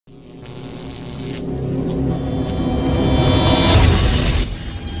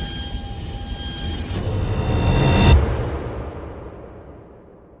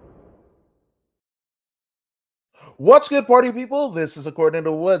What's good, party people? This is According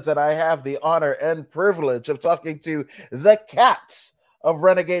to Woods, and I have the honor and privilege of talking to the cat of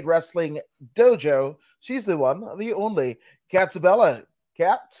Renegade Wrestling Dojo. She's the one, the only Katzabella.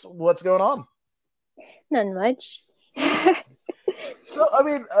 Cat, what's going on? Not much. So, I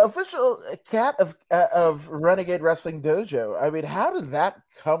mean, official cat of Renegade Wrestling Dojo. I mean, how did that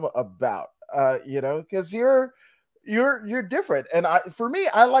come about? Because you're different, and for me,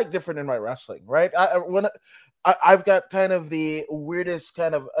 I like different in my wrestling, right? I've got kind of the weirdest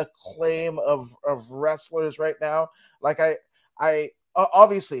kind of acclaim of wrestlers right now. Like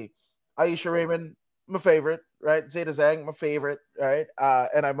obviously Aisha Raymond, my favorite, right? Zeta Zhang, my favorite, right?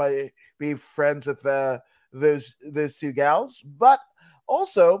 And I might be friends with those two gals, but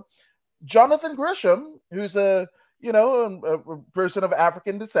also Jonathan Grisham, who's a person of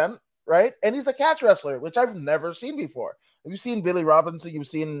African descent, right? And he's a catch wrestler, which I've never seen before. You've seen Billy Robinson, you've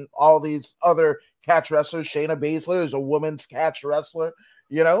seen all these other catch wrestlers. Shayna Baszler is a woman's catch wrestler,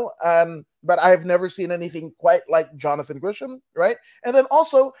 but I've never seen anything quite like Jonathan Grisham, right? And then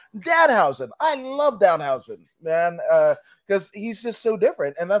also Danhausen. I love Danhausen, man, because he's just so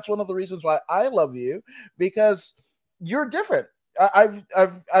different, and that's one of the reasons why I love you, because you're different.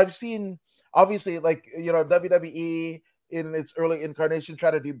 I've seen, obviously, like, WWE in its early incarnation try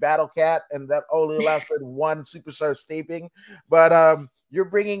to do Battle Cat, and that only lasted one superstar taping. But you're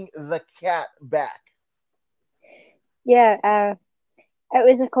bringing the cat back. Yeah, it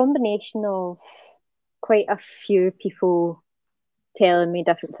was a combination of quite a few people telling me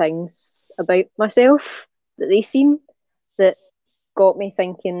different things about myself that they seen that got me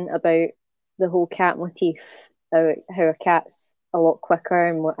thinking about the whole cat motif, how a cat's a lot quicker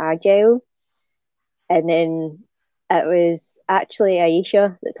and more agile. And then it was actually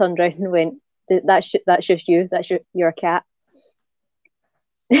Aisha that turned around and went, that's just you. You're a cat."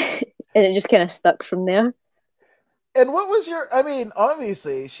 And it just kind of stuck from there. And what was I mean,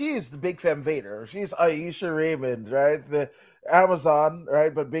 obviously, she's the Big Femme Vader. She's Aisha Raymond, right? The Amazon,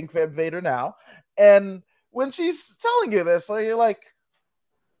 right? But Big Femme Vader now. And when she's telling you this, you're like,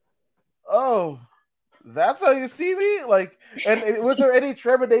 oh, that's how you see me? Like, and was there any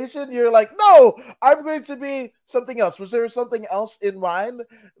trepidation? You're like, no, I'm going to be something else. Was there something else in mind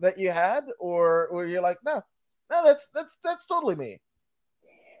that you had? Or you're like, no, that's totally me.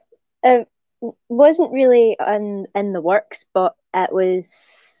 It wasn't really in the works, but I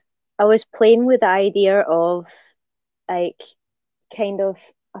was playing with the idea of like kind of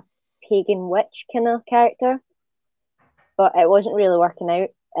a pagan witch kind of character, but it wasn't really working out,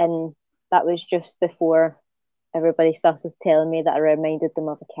 and that was just before everybody started telling me that I reminded them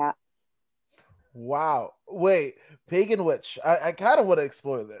of a cat. Wow. Wait, pagan witch. I kind of want to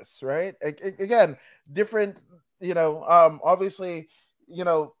explore this, right? Again, different, obviously,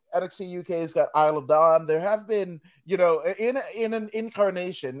 NXT UK's got Isle of Dawn. There have been, in an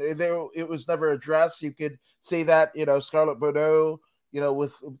incarnation, it was never addressed. You could say that, Scarlett Bordeaux,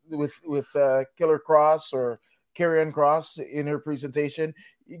 with Killer Cross or Karrion Cross in her presentation,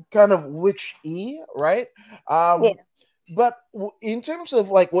 kind of witch-y, right? Yeah. But in terms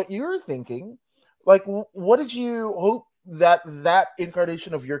of like what you're thinking, like what did you hope that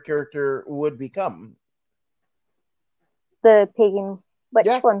incarnation of your character would become? The pagan witch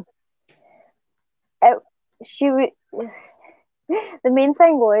Yeah. one. She would. The main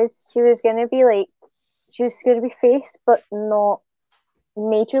thing was she was going to be like, she was going to be face, but not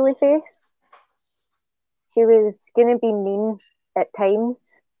majorly face. She was going to be mean at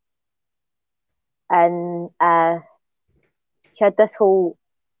times, and she had this whole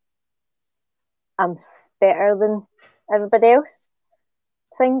 "I'm better than everybody else"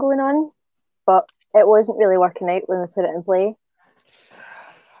 thing going on, but it wasn't really working out when we put it in play.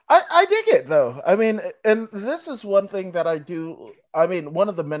 I dig it though. I mean, and this is one thing that I do. I mean, one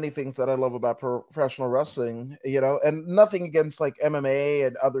of the many things that I love about professional wrestling, and nothing against like MMA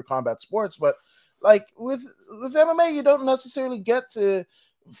and other combat sports, but like with MMA, you don't necessarily get to,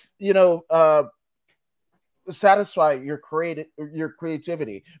 you know, uh, satisfy your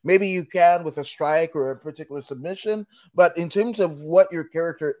creativity. Maybe you can with a strike or a particular submission, but in terms of what your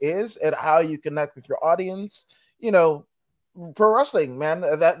character is and how you connect with your audience, you know, pro wrestling, man,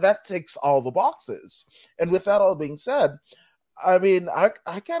 that ticks all the boxes. And with that all being said, I mean, I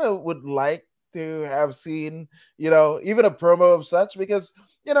kind of would like to have seen, even a promo of such, because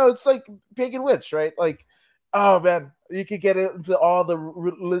it's like Pagan Witch, right? Like, oh man, you could get into all the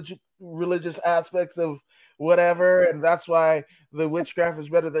religious aspects of whatever, and that's why the witchcraft is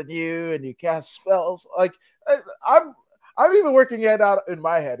better than you, and you cast spells. Like, I'm I'm even working it out in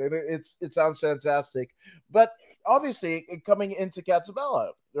my head, and it sounds fantastic. But obviously, coming into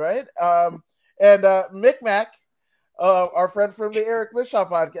Katzabella, right? And Micmac, Our friend from the Eric Bischoff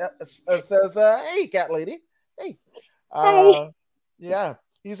podcast says, "Hey, cat lady, hey, Hi. uh, yeah,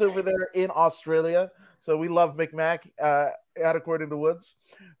 he's over there in Australia, so we love McMac at According to Woods."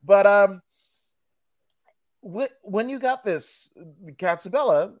 But when you got this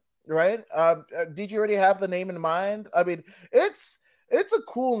Katzabella, right? Did you already have the name in mind? I mean, it's a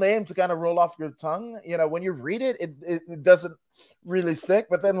cool name to kind of roll off your tongue. You know, when you read it, it doesn't really stick,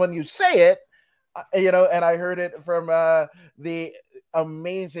 but then when you say it, you know, and I heard it from the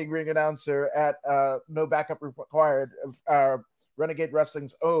amazing ring announcer at No Backup Required, Renegade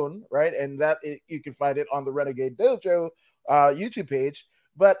Wrestling's own, right? And you can find it on the Renegade Dojo YouTube page.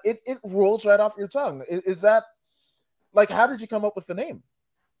 But it rolls right off your tongue. Is that like, how did you come up with the name?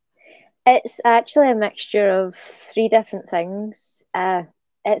 It's actually a mixture of three different things.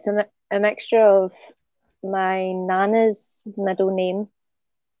 It's a mixture of my nana's middle name,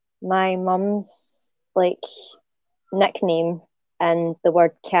 my mum's like nickname, and the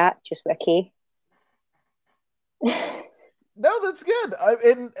word cat just with a K. No, that's good.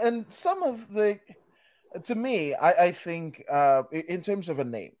 And some of the to me, I think in terms of a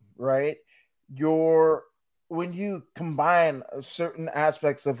name, right? Your When you combine certain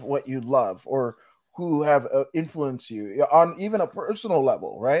aspects of what you love or who have influenced you on even a personal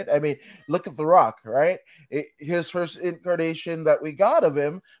level, right? I mean, look at The Rock, right? His first incarnation that we got of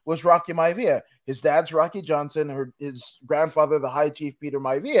him was Rocky Maivia. His dad's Rocky Johnson, his grandfather, the High Chief Peter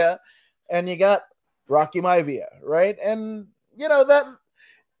Maivia, and you got Rocky Maivia, right? And you know that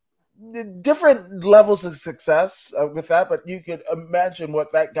different levels of success with that, but you could imagine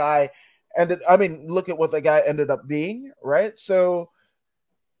what that guy ended. I mean, look at what the guy ended up being, right? So,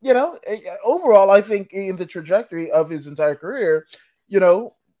 you know, overall, I think in the trajectory of his entire career, you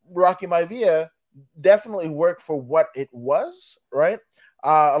know, Rocky Maivia definitely worked for what it was, right?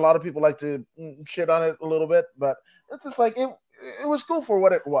 A lot of people like to shit on it a little bit, but it's just like it was cool for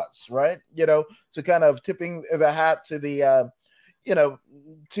what it was, right? You know, to kind of tipping the hat to the you know,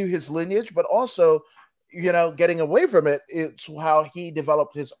 to his lineage, but also, you know, getting away from it, it's how he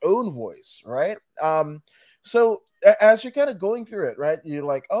developed his own voice, right? So as you're kind of going through it, right, you're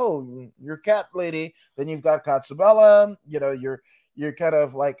like, oh, you're cat lady, then you've got Katsubala, you know, you're kind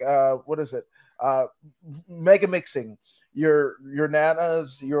of like what is it? Mega mixing your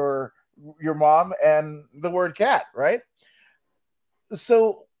nanas, your mom, and the word cat, right?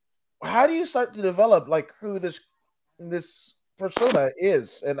 So how do you start to develop like who this persona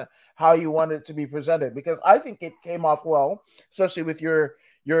is and how you want it to be presented, because I think it came off well, especially with your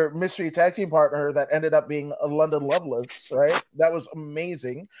mystery tag team partner that ended up being a London Loveless, right? That was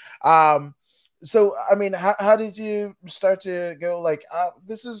amazing. So I mean, how did you start to go like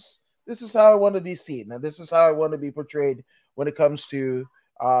this is how I want to be seen and this is how I want to be portrayed when it comes to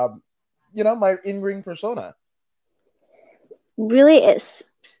um, you know, my in-ring persona? Really, it's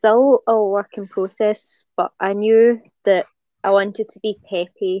still a work in process, but I knew that I wanted to be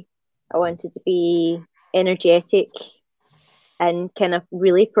peppy, I wanted to be energetic, and kind of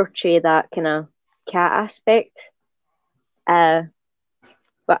really portray that kind of cat aspect. Uh,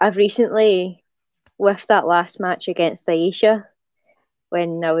 but I've recently, with that last match against Aisha,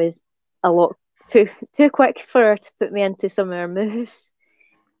 when I was a lot too quick for her to put me into some of her moves,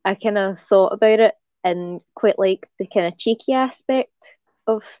 I kind of thought about it and quite like the kind of cheeky aspect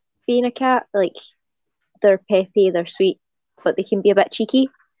of being a cat. Like they're peppy, they're sweet, but they can be a bit cheeky,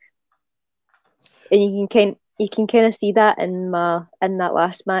 and you can kind of see that in that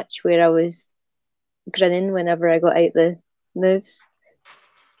last match where I was grinning whenever I got out the moves.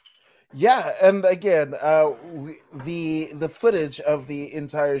 Yeah, and again, the footage of the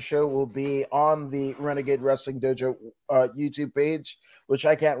entire show will be on the Renegade Wrestling Dojo YouTube page, which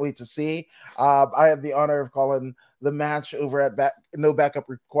I can't wait to see. I had the honor of calling the match over at No Backup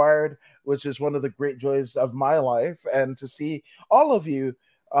Required, which is one of the great joys of my life, and to see all of you,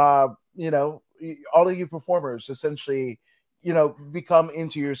 you know, all of you performers, essentially, you know, become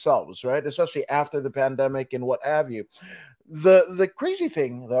into yourselves, right? Especially after the pandemic and what have you. The crazy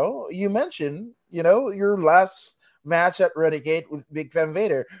thing though, you mentioned, you know, your last match at Renegade with Big Fan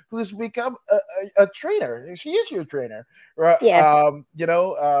Vader, who's become a trainer. She is your trainer, right? Yeah, You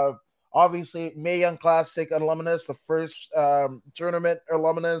know, obviously Mae Young Classic alumnus, the first tournament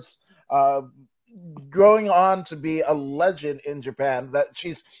alumnus, uh, growing on to be a legend in Japan. That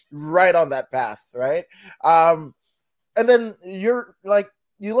she's right on that path, right? And then you're like,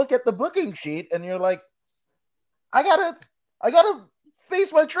 you look at the booking sheet and you're like, I gotta I gotta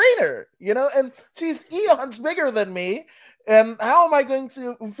face my trainer, you know, and she's eons bigger than me. And how am I going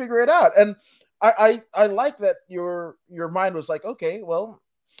to figure it out? And I like that your mind was like, okay, well,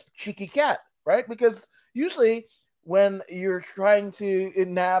 cheeky cat, right? Because usually when you're trying to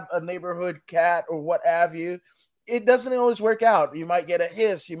nab a neighborhood cat or what have you, it doesn't always work out. You might get a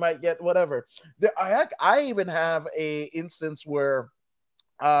hiss, you might get whatever. I even have a instance where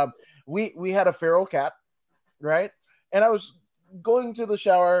um, we had a feral cat, right? And I was going to the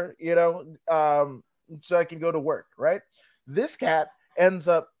shower, so I can go to work, right? This cat ends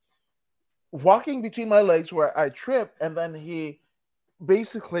up walking between my legs where I trip, and then he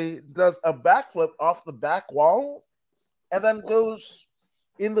basically does a backflip off the back wall and then goes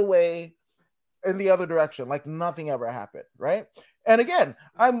in the way in the other direction, like nothing ever happened, right? And again,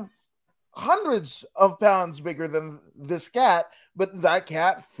 I'm hundreds of pounds bigger than this cat, but that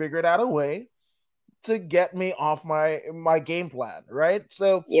cat figured out a way to get me off my game plan, right?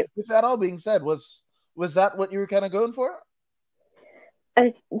 So, Yep. with that all being said, was that what you were kind of going for?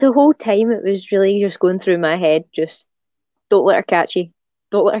 The whole time it was really just going through my head, just don't let her catch you,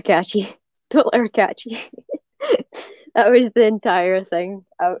 don't let her catch you, don't let her catch you. That was the entire thing.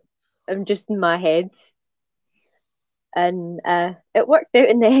 I'm just in my head, and it worked out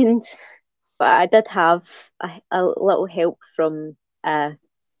in the end. But I did have a little help from my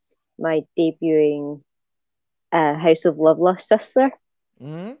debuting House of Loveless sister,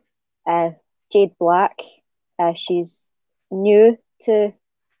 Mm-hmm. uh, Jade Black. She's new to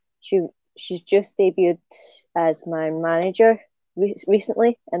she. She's just debuted as my manager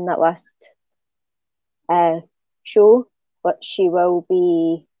recently in that last uh, show, but she will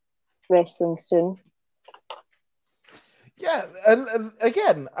be wrestling soon. Yeah, and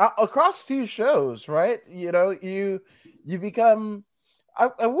again, across two shows, right? You become,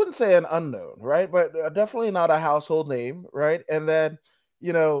 I wouldn't say an unknown, right? But definitely not a household name, right? And then,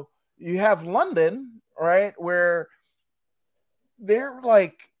 you know, you have London, right, where they're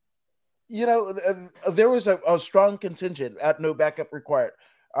like, there was a strong contingent at no backup required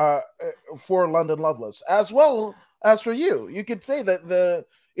for London Loveless, as well as for you. You could say that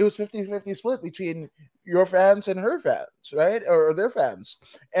it was 50-50 split between your fans and her fans, right? Or their fans.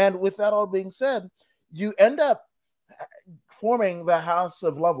 And with that all being said, you end up forming the House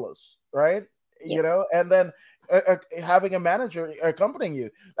of Loveless, right? Yep. And then having a manager accompanying you.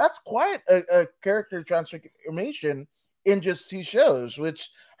 That's quite a character transformation in just two shows.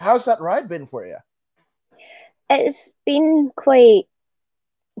 Which, how's that ride been for you? It's been quite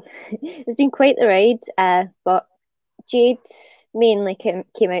it's been quite the ride, but Jade mainly came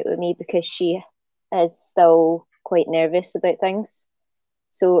out with me because she is still quite nervous about things.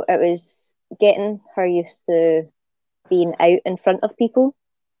 So it was getting her used to being out in front of people.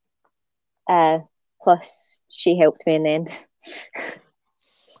 Uh, Plus, she helped me in the end.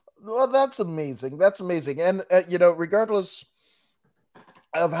 Well, that's amazing. That's amazing. And regardless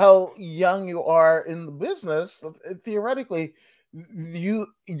of how young you are in the business, theoretically, you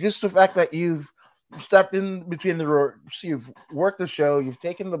just the fact that you've stepped in between the ropes, you've worked the show, you've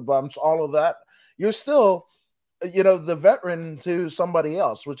taken the bumps, all of that, you're still, the veteran to somebody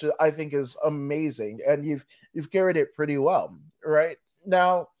else, which I think is amazing, and you've carried it pretty well, right?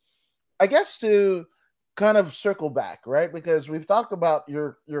 Now, I guess to kind of circle back, right? Because we've talked about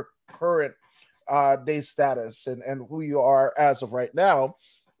your current day status and who you are as of right now,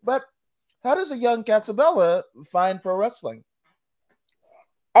 but how does a young Katzabella find pro wrestling?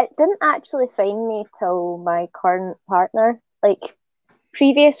 It didn't actually find me till my current partner. Like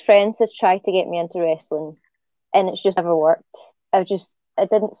previous friends has tried to get me into wrestling, and it's just never worked. It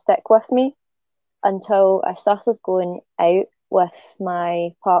didn't stick with me until I started going out with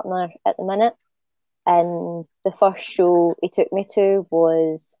my partner at the minute. And the first show he took me to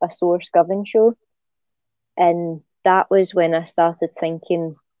was a Source Govan show. And that was when I started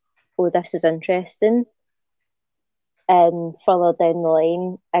thinking, oh, this is interesting. And further down the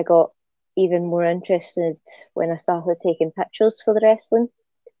line, I got even more interested when I started taking pictures for the wrestling.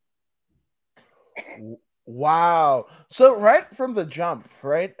 Wow. So right from the jump,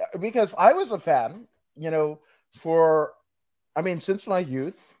 right? Because I was a fan, for I mean, since my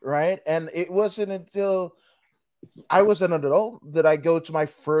youth, right? And it wasn't until I was an adult that I go to my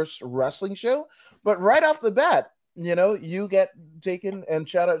first wrestling show. But right off the bat, you get taken, and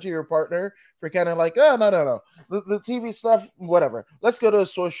shout out to your partner for kind of like, oh, no, no, no. The TV stuff, whatever. Let's go to a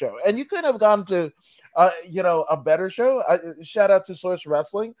Source show. And you could have gone to, a better show. Shout out to Source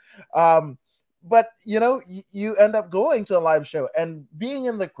Wrestling. But, you end up going to a live show and being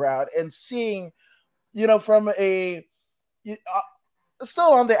in the crowd and seeing, from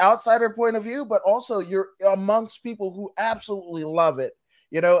still on the outsider point of view, but also you're amongst people who absolutely love it,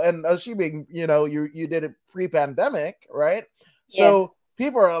 and assuming, you did it pre-pandemic, right? Yeah, So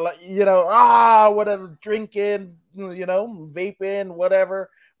people are like, whatever, drinking, vaping, whatever,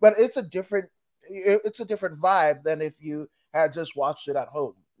 but it's a different it's a different vibe than if you had just watched it at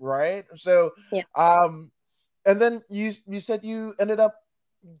home, right? So, Yeah. um, and then you said you ended up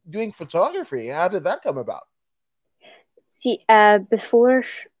doing photography. How did that come about? See, before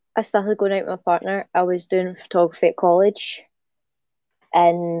I started going out with my partner, I was doing photography at college,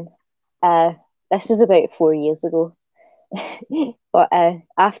 and uh, this is about 4 years ago. But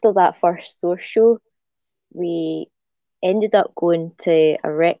after that first source show, we ended up going to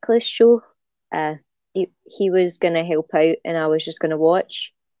a Reckless show. He was going to help out, and I was just going to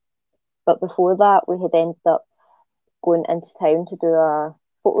watch. But before that, we had ended up going into town to do a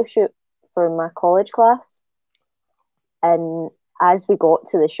photo shoot for my college class. And as we got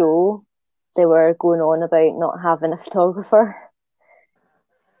to the show, they were going on about not having a photographer,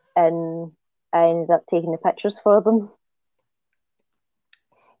 and I ended up taking the pictures for them.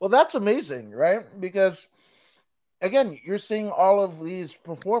 Well, that's amazing, right? Because again, you're seeing all of these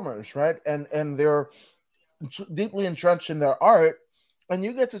performers, right? And they're deeply entrenched in their art, and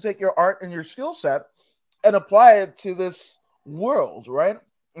you get to take your art and your skill set and apply it to this world, right?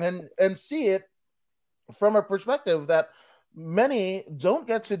 And see it from a perspective that many don't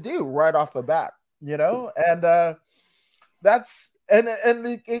get to do right off the bat, and that's and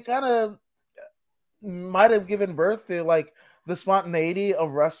it kind of might have given birth to like the spontaneity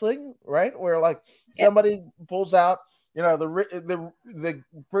of wrestling, right? Where like Yep. somebody pulls out, the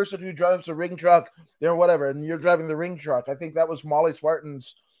person who drives the ring truck, whatever, and you're driving the ring truck. I think that was Molly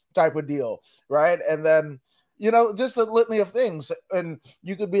Spartan's type of deal, right? And then just a litany of things, and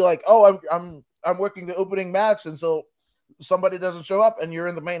you could be like, oh, I'm working the opening match, and so somebody doesn't show up, and you're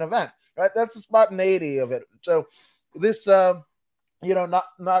in the main event, right? That's the spontaneity of it. So this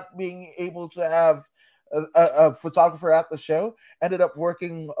not being able to have a photographer at the show ended up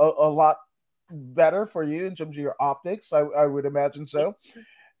working a lot better for you in terms of your optics. I would imagine so.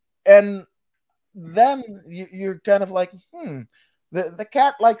 And then you're kind of like, the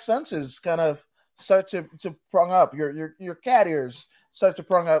cat like senses kind of start to prong up. Your cat ears start to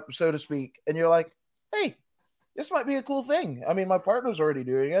prong up, so to speak, and you're like, hey, this might be a cool thing. I mean, my partner's already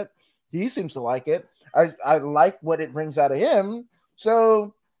doing it. He seems to like it. I like what it brings out of him.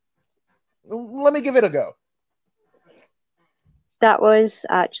 So let me give it a go. That was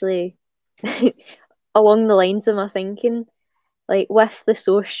actually along the lines of my thinking. Like with the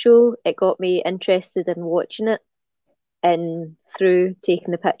source show, it got me interested in watching it, and through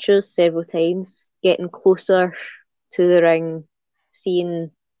taking the pictures several times, getting closer to the ring, seeing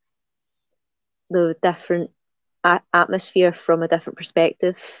the different atmosphere from a different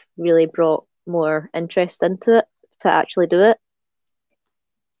perspective really brought more interest into it to actually do it.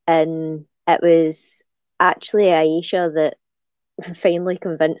 And it was actually Aisha that finally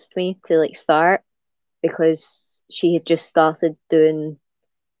convinced me to like start, because she had just started doing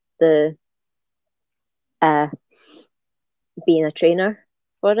the uh being a trainer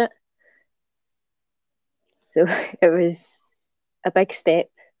for it. So it was a big step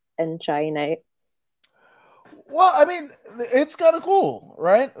in trying out. Well, I mean, it's kind of cool,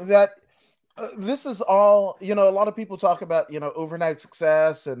 right? That this is all, a lot of people talk about, overnight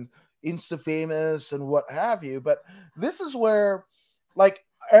success and insta famous and what have you, but this is where like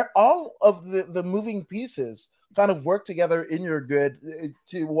all of the moving pieces kind of work together in your good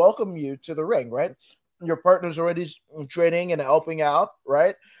to welcome you to the ring, right? Your partner's already training and helping out,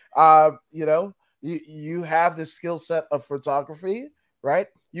 right? You have the skill set of photography, right?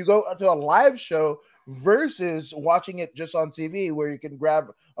 You go to a live show versus watching it just on TV where you can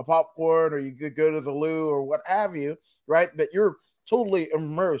grab a popcorn or you could go to the loo or what have you, right? But you're totally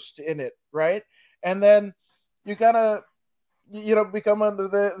immersed in it, right? And then you kind of become under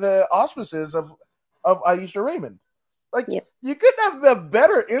the auspices of Aisha Raymond. Like Yep. you could have a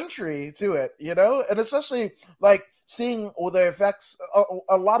better entry to it, and especially like seeing all the effects.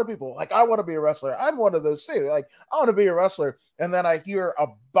 A lot of people like, I want to be a wrestler. I'm one of those too. Like I want to be a wrestler, and then I hear a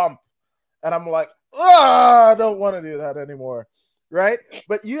bump, and I'm like, I don't want to do that anymore, right?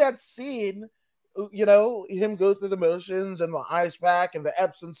 But you had seen, him go through the motions and the ice pack and the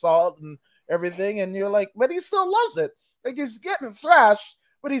Epsom salt and everything, and you're like, but he still loves it. Like he's getting thrashed,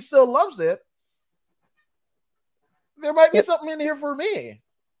 but he still loves it. There might be Yep. something in here for me.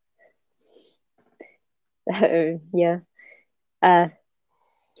 Yeah. Uh,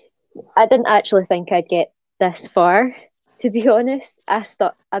 I didn't actually think I'd get this far, to be honest. I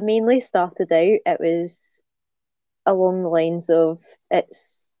mainly started out, it was along the lines of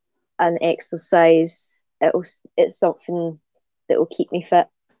it's an exercise. It's something that will keep me fit.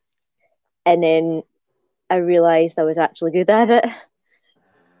 And then I realised I was actually good at it.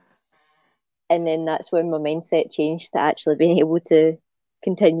 And then that's when my mindset changed to actually being able to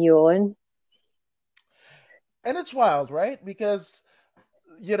continue on. And it's wild, right? Because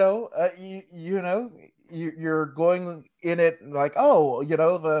you're going in it like, oh,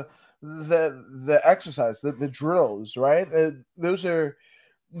 the exercise, the drills, right? Those are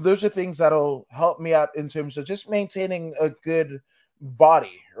things that'll help me out in terms of just maintaining a good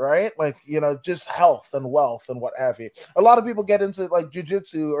body, right? Like, just health and wealth and what have you. A lot of people get into like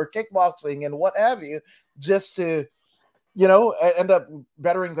jujitsu or kickboxing and what have you, just to end up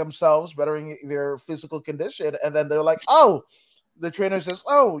bettering themselves, bettering their physical condition, and then they're like, oh, the trainer says,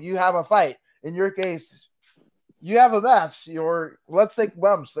 oh, you have a fight. In your case, you have a match. Your let's take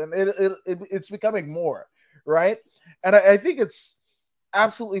bumps, and it's becoming more, right? And I think it's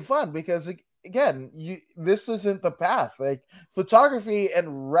absolutely fun because, again, this isn't the path. Like photography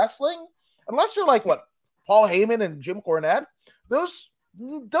and wrestling, unless you're like what, Paul Heyman and Jim Cornette, those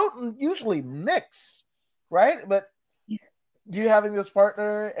don't usually mix, right? But you having this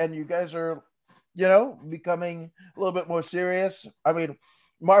partner and you guys are, becoming a little bit more serious. I mean,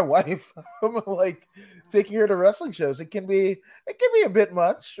 my wife, I'm like taking her to wrestling shows. It can be a bit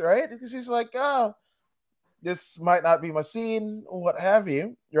much, right? Because she's like, oh, this might not be my scene, what have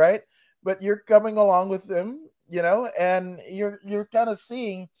you, right? But you're coming along with him, and you're kind of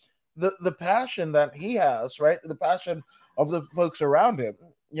seeing the passion that he has, right? The passion of the folks around him,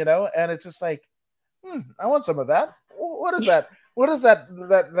 and it's just like, I want some of that. What is that? What is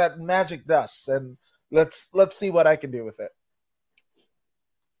that magic dust? And let's see what I can do with it.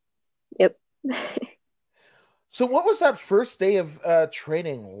 Yep. So, what was that first day of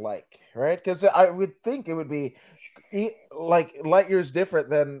training like? Right, because I would think it would be like light years different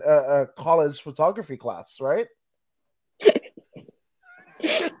than a college photography class, right?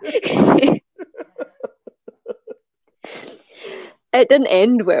 It didn't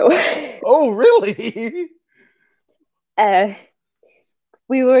end well. Oh, really? uh,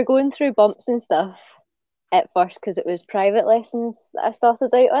 we were going through bumps and stuff at first because it was private lessons that I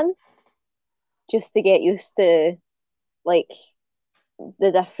started out on, just to get used to like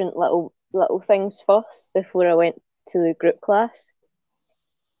the different little things first before I went to the group class.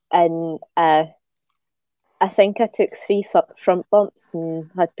 And I think I took three front bumps and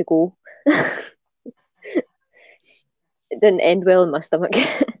had to go. It didn't end well in my stomach.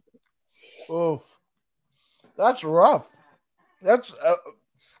 Oh, that's rough. That's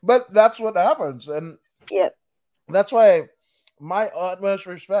but that's what happens, and Yep. that's why my utmost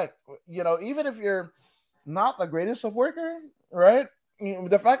respect. Even if you're not the greatest of worker, right?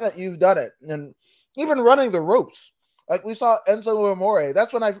 The fact that you've done it, and even running the ropes, like we saw Enzo Amore.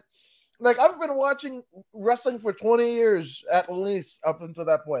 That's when I've been watching wrestling for 20 years at least up until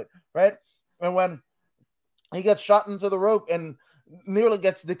that point, right? And when he gets shot into the rope and nearly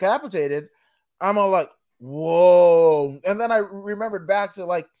gets decapitated, I'm all like, whoa. And then I remembered back to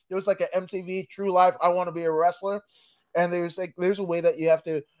like, there was like an MTV True Life, I Want to Be a Wrestler. And there's a way that you have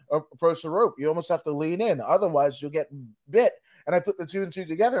to approach the rope. You almost have to lean in. Otherwise, you'll get bit. And I put the two and two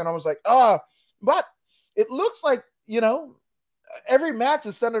together and I was like, but it looks like, every match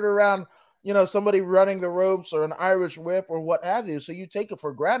is centered around, somebody running the ropes or an Irish whip or what have you. So you take it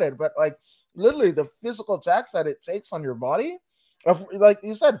for granted. But like literally the physical attacks that it takes on your body, like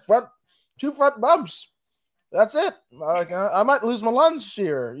you said, two front bumps. That's it. Like I might lose my lunch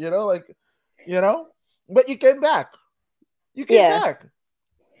here, but you came back. You came Yeah. back.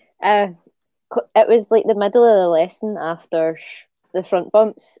 Uh, it was like the middle of the lesson after the front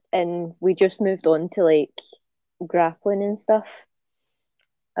bumps, and we just moved on to like grappling and stuff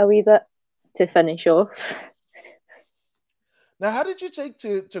a wee bit to finish off. Now, how did you take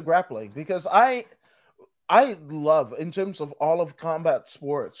to grappling? Because I love, in terms of all of combat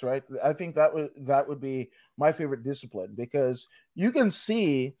sports, right? I think that would be my favorite discipline because you can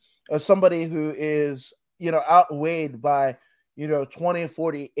see somebody who is outweighed by 20,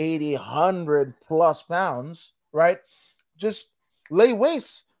 40, 80, 100 plus pounds, right? Just lay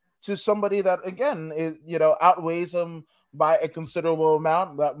waste to somebody that again is outweighs them by a considerable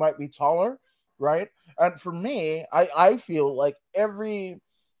amount that might be taller, right? And for me, I feel like every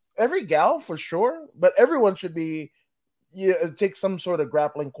gal for sure, but everyone should be take some sort of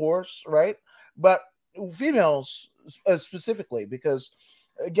grappling course, right? But females specifically, because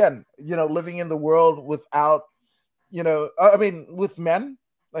again, living in the world without, I mean, with men,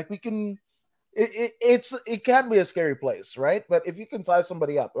 like we can. It can be a scary place, right? But if you can tie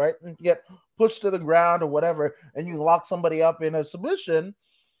somebody up, right, and get pushed to the ground or whatever, and you lock somebody up in a submission,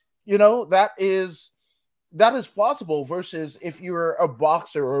 that is possible versus if you're a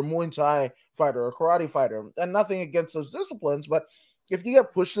boxer or a Muay Thai fighter or a karate fighter. And nothing against those disciplines, but if you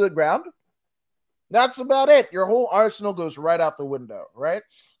get pushed to the ground, That's about it. Your whole arsenal goes right out the window, right?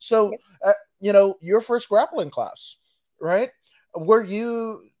 So, Yep. your first grappling class, right? Were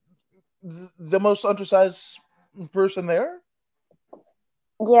you the most undersized person there?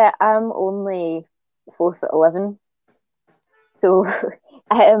 Yeah, I'm only 4'11", so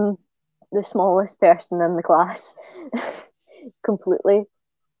I am the smallest person in the class, completely.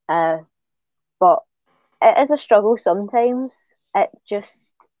 Uh, but it is a struggle sometimes. It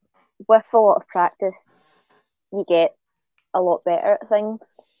just, with a lot of practice, you get a lot better at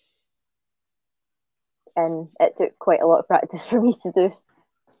things. And it took quite a lot of practice for me to do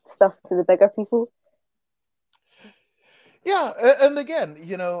stuff to the bigger people. Yeah, and again,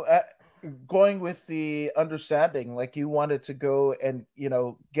 going with the understanding, like you wanted to go and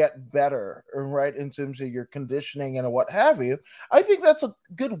get better, right, in terms of your conditioning and what have you. I think that's a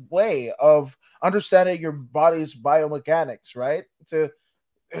good way of understanding your body's biomechanics, right? To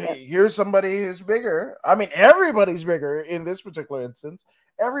Yeah, hey, here's somebody who's bigger. I mean, everybody's bigger in this particular instance.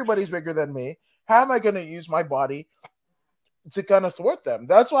 Everybody's bigger than me. How am I going to use my body to kind of thwart them?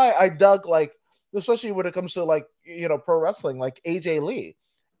 That's why I dug, like, especially when it comes to, like, pro wrestling, like AJ Lee.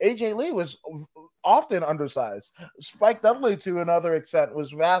 AJ Lee was often undersized. Spike Dudley, to another extent,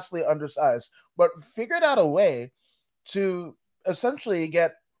 was vastly undersized, but figured out a way to essentially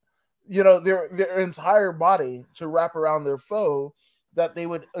get their entire body to wrap around their foe, that they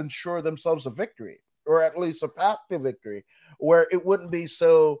would ensure themselves a victory, or at least a path to victory, where it wouldn't be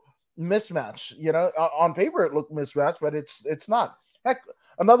so mismatched. On paper it looked mismatched, but it's not. Heck,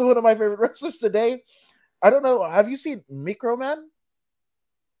 another one of my favorite wrestlers today, I don't know, have you seen Microman?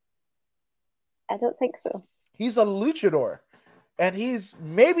 I don't think so. He's a luchador, and he's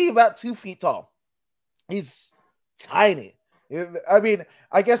maybe about 2 feet tall. He's tiny. I mean,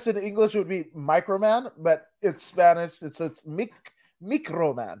 I guess in English it would be Microman, but it's Spanish, it's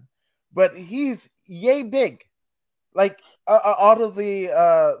Microman. But he's yay big, like out of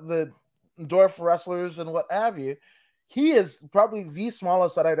the dwarf wrestlers and what have you. He is probably the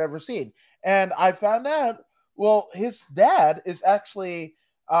smallest that I'd ever seen, and I found out. Well, his dad is actually.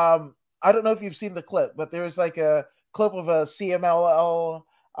 I don't know if you've seen the clip, but there's like a clip of a CMLL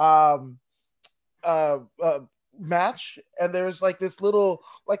um, uh, uh, match, and there's like this little,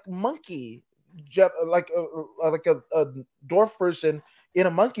 like, monkey, like a dwarf person in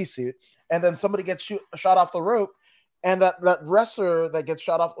a monkey suit, and then somebody gets shot off the rope, and that wrestler that gets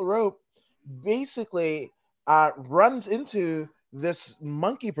shot off the rope basically runs into this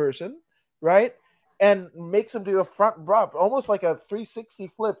monkey person, right, and makes him do a front drop, almost like a 360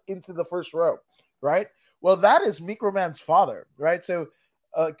 flip into the first row, right. Well, that is Microman's father, right. So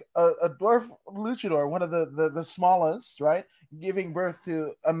a dwarf luchador, one of the smallest, right, giving birth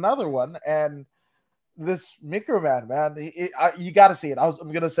to another one, and this Microman, man, you got to see it.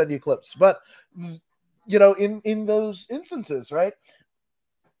 I'm gonna send you clips, but in those instances, right,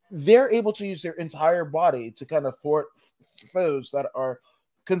 they're able to use their entire body to kind of thwart foes that are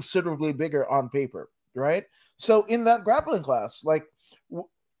considerably bigger on paper, right? So in that grappling class, like,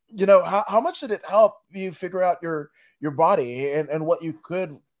 how much did it help you figure out your body, and what you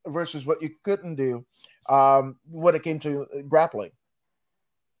could versus what you couldn't do, when it came to grappling?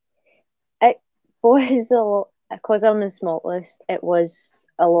 It was a lot, because I'm the smallest, it was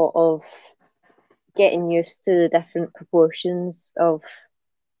a lot of getting used to the different proportions of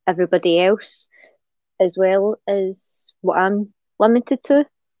everybody else, as well as what I'm limited to.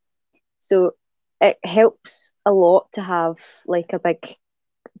 So it helps a lot to have like a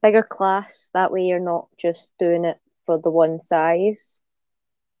bigger class. That way you're not just doing it for the one size.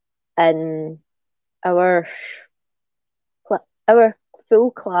 And our our full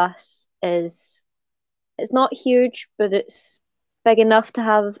class is, it's not huge, but it's big enough to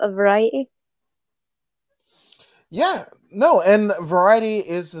have a variety. Yeah, no, and variety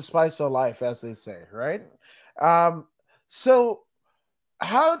is the spice of life, as they say, right? Um, so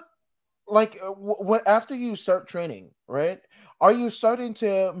how, like, after you start training, right, are you starting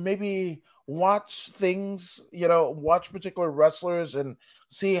to maybe watch things, watch particular wrestlers and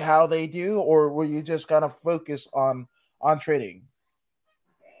see how they do, or were you just kind of focused on training?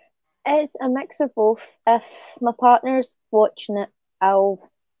 It's a mix of both. If my partner's watching it, I'll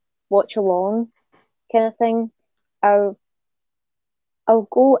watch along, kind of thing. I'll I'll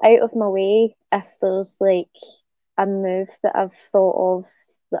go out of my way if there's like a move that I've thought of,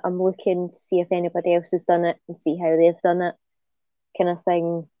 that I'm looking to see if anybody else has done it and see how they've done it, kind of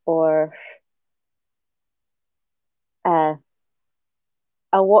thing. Or uh,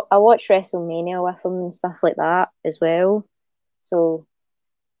 I watch WrestleMania with them and stuff like that as well. So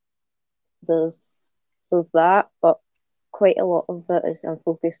there's that, but quite a lot of it is I'm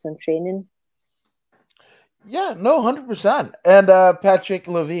focused on training. Yeah, no, 100%. And Patrick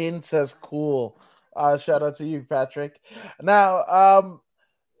Levine says, "Cool." Shout out to you, Patrick. Now,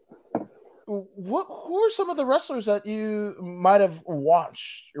 what who are some of the wrestlers that you might have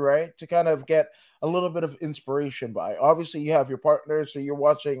watched, right, to kind of get a little bit of inspiration by? Obviously, you have your partner, so you're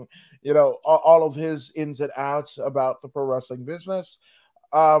watching, all of his ins and outs about the pro wrestling business.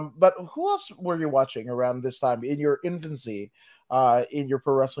 But who else were you watching around this time in your infancy, in your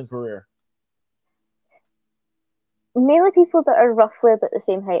pro wrestling career? Mainly people that are roughly about the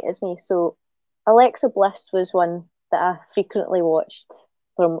same height as me. So Alexa Bliss was one that I frequently watched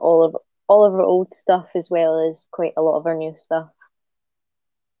from all of her old stuff as well as quite a lot of her new stuff.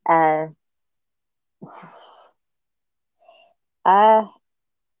 Uh, uh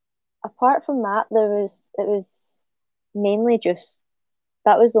Apart from that, it was mainly just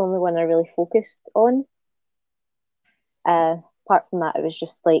that was the only one I really focused on. Apart from that, it was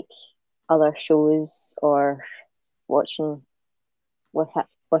just like other shows or watching with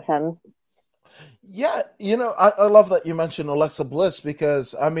him. Yeah, I love that you mentioned Alexa Bliss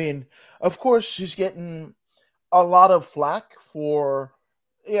because I mean, of course, she's getting a lot of flack for,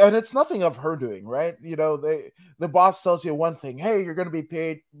 yeah, and it's nothing of her doing, right? The boss tells you one thing: hey, you're going to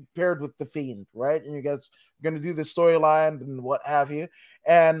be paired with the Fiend, right? And you're going to do the storyline and what have you.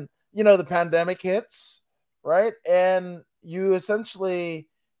 And the pandemic hits, right? And you essentially,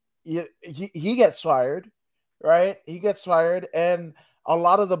 he gets fired, right? He gets fired, and a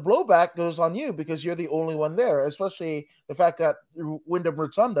lot of the blowback goes on you because you're the only one there. Especially the fact that Wyndham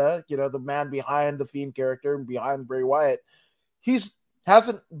Rotunda, the man behind the Fiend character and behind Bray Wyatt, he's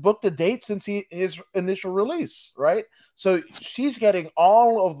hasn't booked a date since his initial release, right? So she's getting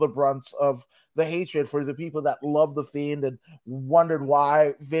all of the brunts of the hatred for the people that love the Fiend and wondered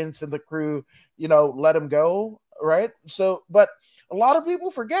why Vince and the crew, let him go, right? So, but a lot of people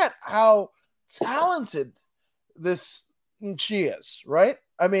forget how talented this she is, right?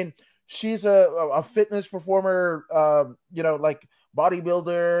 I mean, she's a fitness performer, like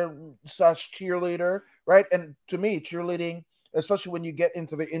bodybuilder such cheerleader, right? And to me, cheerleading, especially when you get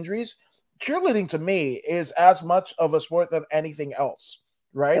into the injuries, cheerleading to me is as much of a sport than anything else,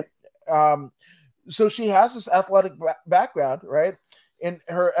 right? Yep. Um, so she has this athletic background, right? In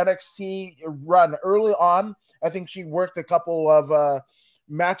her NXT run early on, I think she worked a couple of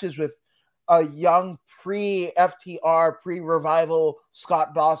matches with a young pre FTR, pre revival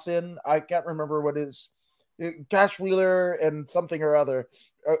Scott Dawson. I can't remember what his Cash Wheeler and something or other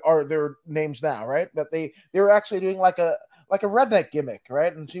are their names now, right? But they were actually doing like a redneck gimmick,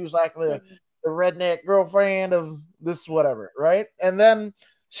 right? And she was like the redneck girlfriend of this whatever, right? And then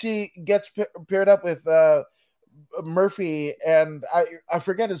she gets paired up with Murphy, and I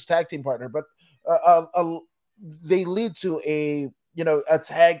forget his tag team partner, but they lead to a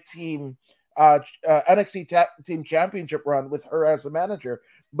tag team NXT tag team championship run with her as the manager.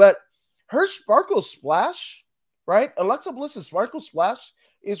 But her Sparkle Splash, right? Alexa Bliss's Sparkle Splash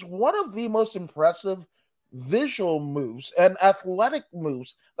is one of the most impressive visual moves and athletic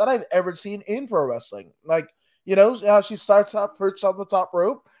moves that I've ever seen in pro wrestling. Like, how she starts out perched on the top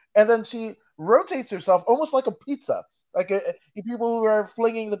rope and then she rotates herself almost like a pizza, like people who are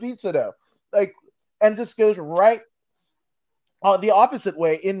flinging the pizza dough, like, and just goes right the opposite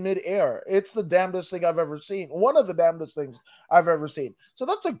way in midair. It's the damnedest thing I've ever seen. One of the damnedest things I've ever seen. So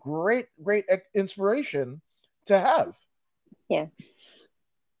that's a great, great inspiration to have. Yeah.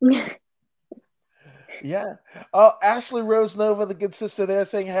 Yeah. Oh, Ashley Rose Nova, the good sister there,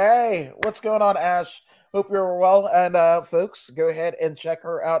 saying, "Hey, what's going on, Ash? Hope you're well." And folks, go ahead and check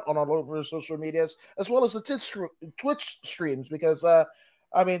her out on all of her social medias as well as the Twitch streams because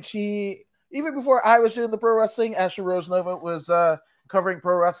I mean, she even before I was doing the pro wrestling, Ashley Rose Nova was covering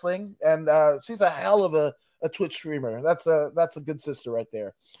pro wrestling, and she's a hell of a Twitch streamer. That's a good sister right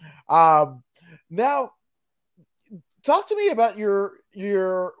there. Um, Now talk to me about your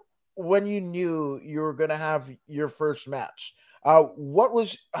when you knew you were going to have your first match. What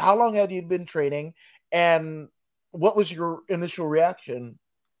was how long had you been training, and what was your initial reaction?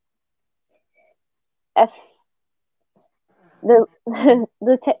 If the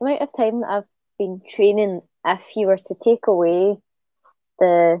amount of time that I've been training, if you were to take away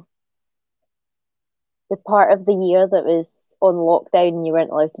the the part of the year that was on lockdown and you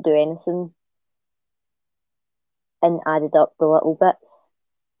weren't allowed to do anything and added up the little bits,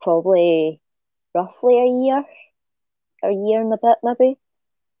 probably roughly a year and a bit maybe.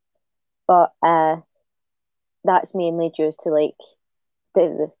 But that's mainly due to like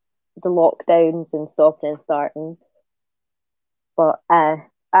the the lockdowns and stopping and starting. But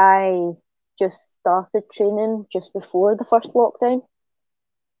I just started training just before the first lockdown.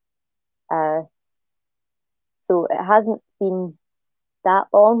 Uh, So it hasn't been that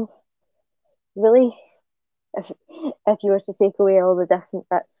long, really. If if you were to take away all the different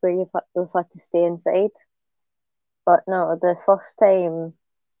bits where we've had to stay inside. But no, the first time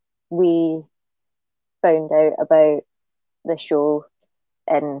we found out about the show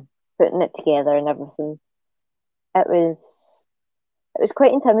and putting it together and everything, it was it was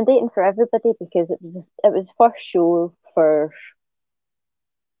quite intimidating for everybody because it was first show for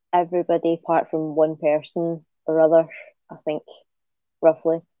everybody apart from one person or other, I think,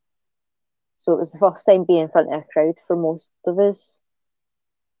 roughly. So it was the first time being in front of a crowd for most of us.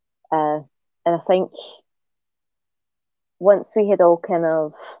 And I think once we had all kind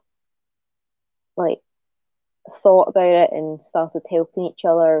of like thought about it and started helping each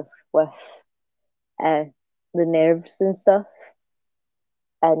other with uh, the nerves and stuff,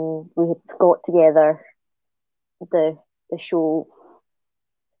 and we had got together the the show,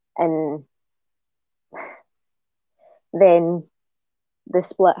 and then the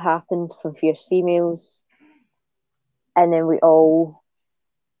split happened from Fierce Females, and then we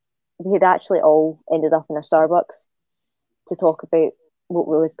had actually all ended up in a Starbucks to talk about what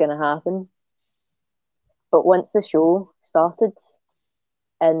was going to happen. But once the show started,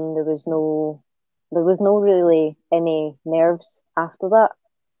 and there was no really any nerves after that.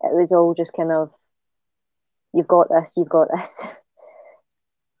 It was all just kind of, you've got this.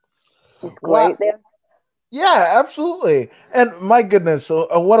 Just go Wow. out there. Yeah, absolutely. And my goodness,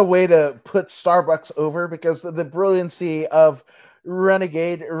 what a way to put Starbucks over, because the brilliancy of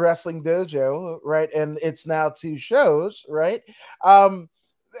Renegade Wrestling Dojo, right? And it's now two shows, right? Um,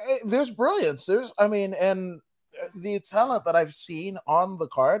 there's brilliance. I mean, and the talent that I've seen on the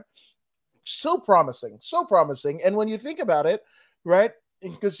card, so promising, so promising. And when you think about it, right?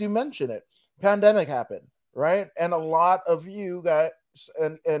 Because you mentioned it, pandemic happened, right? And a lot of you guys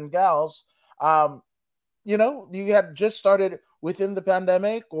and gals, um, you had just started within the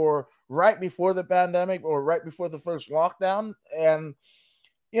pandemic or right before the pandemic or right before the first lockdown. And,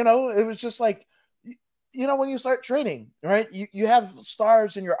 it was just like, when you start training, right, you have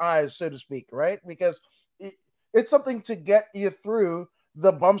stars in your eyes, so to speak, right? Because it, it's something to get you through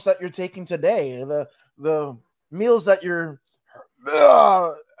the bumps that you're taking today, the meals that you're,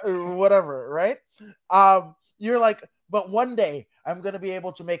 or whatever, right? You're like, but one day I'm going to be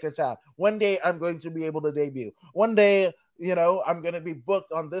able to make a town. One day I'm going to be able to debut. One day, I'm going to be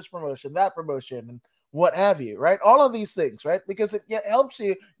booked on this promotion, that promotion, and what have you, right? All of these things, right? Because it helps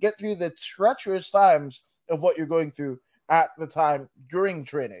you get through the treacherous times of what you're going through at the time during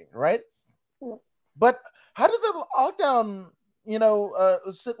training, right? But how did the lockdown,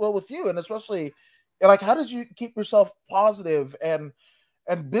 sit well with you, and especially, like, how did you keep yourself positive and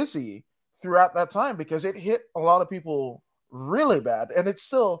busy throughout that time, because it hit a lot of people really bad and it's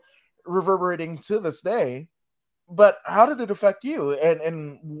still reverberating to this day. But how did it affect you,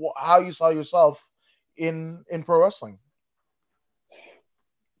 and how you saw yourself in pro wrestling?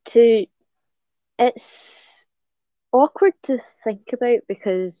 To It's awkward to think about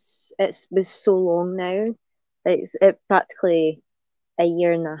because it was so long now. It practically a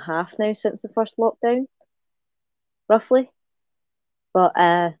year and a half now since the first lockdown, roughly. But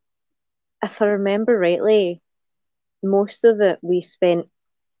if I remember rightly, most of it we spent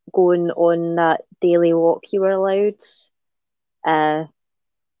going on that daily walk you were allowed, uh,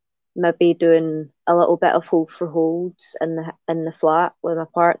 maybe doing a little bit of hold for holds in the flat with my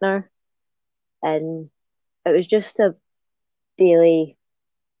partner, and it was just a daily.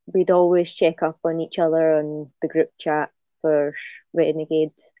 We'd always check up on each other on the group chat for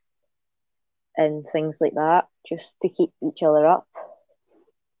Renegade and things like that, just to keep each other up.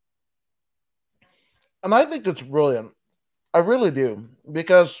 And I think it's brilliant. I really do,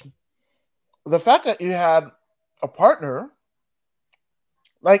 because the fact that you had a partner,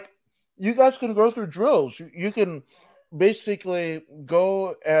 like, you guys can go through drills. You can basically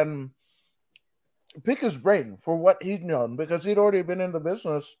go and pick his brain for what he'd known, because he'd already been in the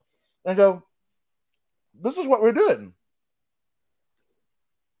business, and go, this is what we're doing.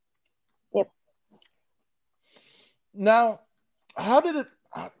 Yep. Now, how did it?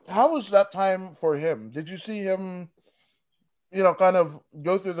 How was that time for him? Did you see him, kind of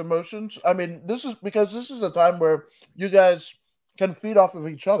go through the motions? I mean, this is a time where you guys can feed off of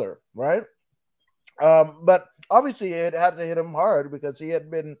each other, right? But obviously, it had to hit him hard because he had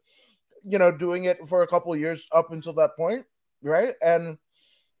been, doing it for a couple of years up until that point, right? And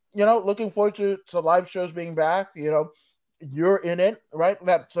looking forward to live shows being back. You're in it, right?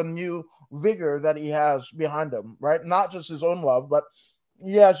 That's a new vigor that he has behind him, right? Not just his own love, but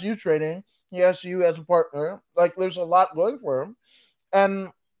he has you training, he has you as a partner. Like, there's a lot going for him. And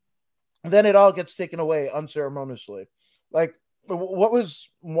then it all gets taken away unceremoniously. Like, what was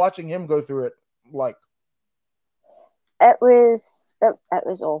watching him go through it like? it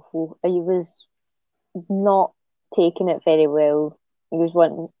was awful. He was not taking it very well. He was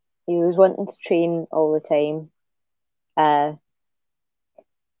wanting he was wanting to train all the time. Uh,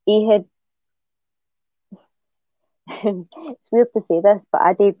 he had it's weird to say this, but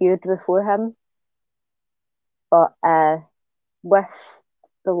I debuted before him. But with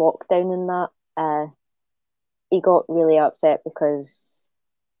the lockdown and that, he got really upset because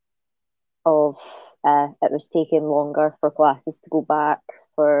of it was taking longer for classes to go back,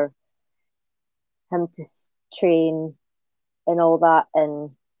 for him to train and all that,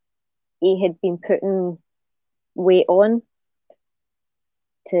 and he had been putting weight on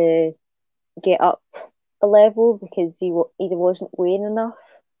to get up a level because he wasn't weighing enough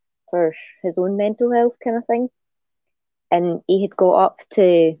for his own mental health kind of thing, and he had got up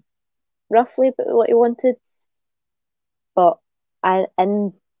to roughly about what he wanted, but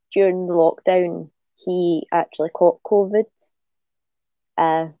in during the lockdown he actually caught COVID,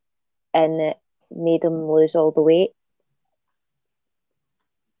 uh, and it made him lose all the weight.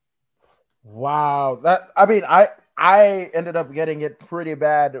 Wow, that I mean, I ended up getting it pretty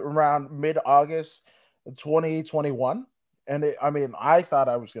bad around mid August, 2021, and I mean, I thought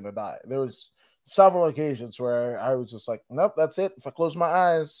I was gonna die. There was several occasions where I was just like, nope, that's it. If I close my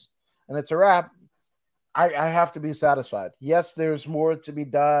eyes and it's a wrap, I have to be satisfied. Yes, there's more to be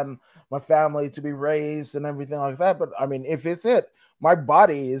done, my family to be raised and everything like that. But I mean, if it's it, my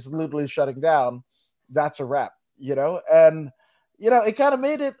body is literally shutting down, that's a wrap, you know? And, it kind of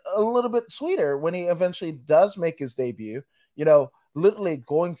made it a little bit sweeter when he eventually does make his debut, literally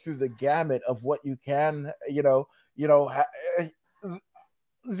going through the gamut of what you can,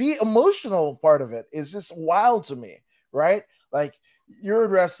 the emotional part of it is just wild to me, right? Like, you're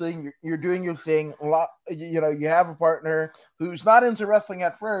in wrestling, you're doing your thing. A lot, you have a partner who's not into wrestling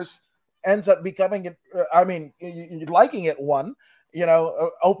at first, ends up becoming it. I mean, liking it. One,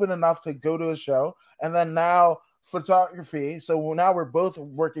 open enough to go to a show, and then now photography. So now we're both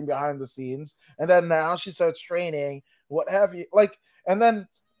working behind the scenes, and then now she starts training, what have you, like, and then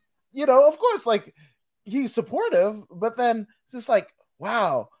of course, like, he's supportive, but then it's just like,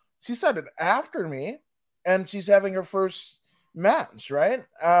 wow, she started after me, and she's having her first match, right?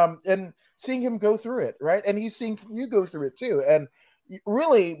 And seeing him go through it, right, and he's seeing you go through it too, and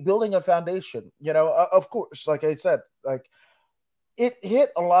really building a foundation. Of course, like I said, like, it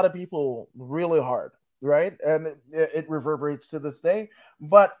hit a lot of people really hard, right, and it reverberates to this day.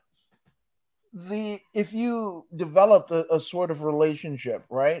 But the if you developed a sort of relationship,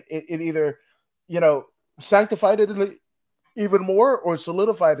 right, it either you know sanctified it even more or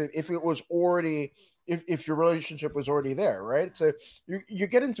solidified it if it was already if your relationship was already there, right? So you're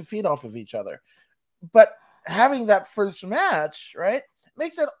getting to feed off of each other. But having that first match, right,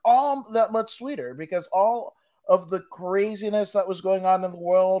 makes it all that much sweeter, because all of the craziness that was going on in the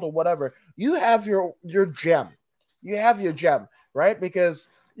world or whatever, you have your gem. You have your gem, right? Because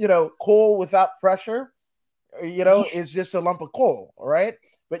coal without pressure, is just a lump of coal, all right?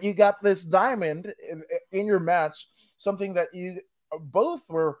 But you got this diamond in your match, something that you both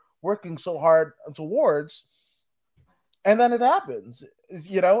were working so hard towards, and then it happens,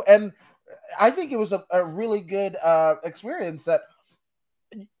 and I think it was a really good experience that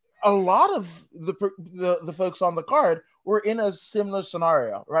a lot of the folks on the card were in a similar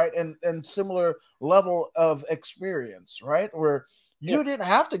scenario, right, and similar level of experience, right, where Yep. you didn't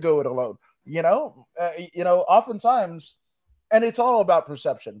have to go it alone. Oftentimes, and it's all about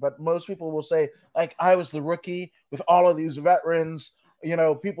perception, but most people will say, like, I was the rookie with all of these veterans,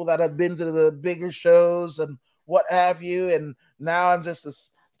 people that have been to the bigger shows and what have you, and now I'm just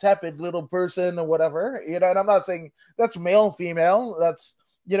this tepid little person or whatever, and I'm not saying that's male, female, that's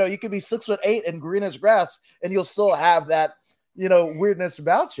you could be 6'8" and green as grass, and you'll still have that, weirdness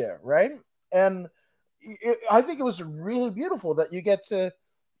about you, right? And I think it was really beautiful that you get to,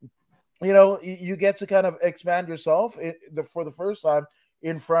 you get to kind of expand yourself for the first time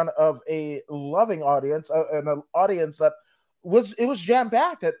in front of a loving audience, and an audience that was jam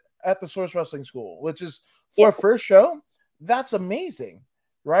packed at the Source Wrestling School, which is for a Yep. first show, that's amazing,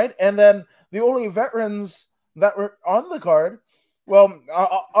 right? And then the only veterans that were on the card, well,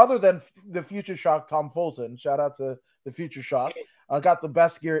 other than the Future Shock Tom Fulton, shout out to the Future Shock, got the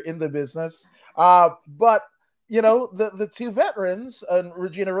best gear in the business. But the two veterans,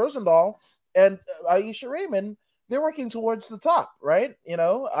 Regina Rosendahl and Aisha Raymond, they're working towards the top, right?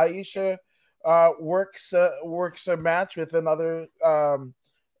 Aisha works a match with another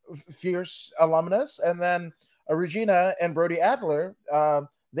fierce alumnus, and then Regina and Brody Adler.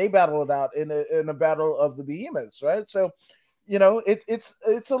 they battle it out in a battle of the behemoths, right? So,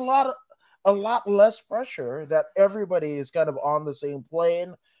 it's a lot less pressure that everybody is kind of on the same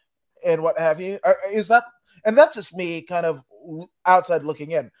plane and what have you. Is that, and that's just me kind of outside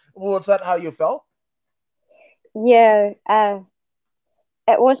looking in. Was that how you felt? Yeah,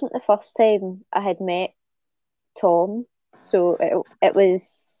 it wasn't the first time I had met Tom, so it, it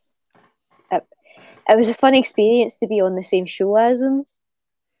was a fun experience to be on the same show as him.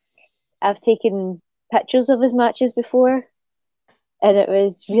 I've taken pictures of his matches before, and it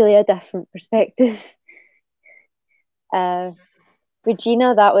was really a different perspective. Uh,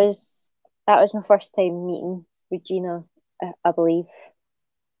 Regina, that was my first time meeting Regina, I believe.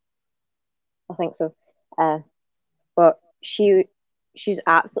 I think so. Uh, but she's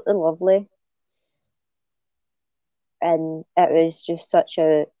absolutely lovely, and it was just such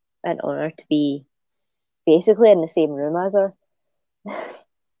a an honor to be basically in the same room as her.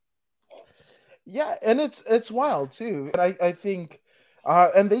 Yeah, and it's wild too. And I think,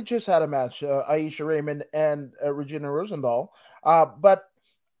 and they just had a match, Aisha Raymond and Regina Rosendahl. But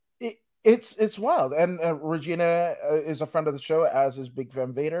it's wild. And Regina is a friend of the show, as is Big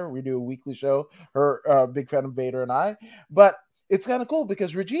Fan Vader. We do a weekly show, her Big Fan Vader and I. But it's kind of cool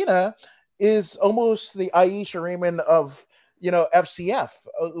because Regina is almost the Aisha Raymond of FCF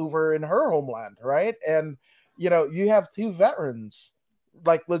over in her homeland, right? And you have two veterans,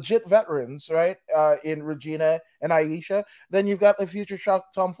 like legit veterans, right? In Regina and Aisha. Then you've got the future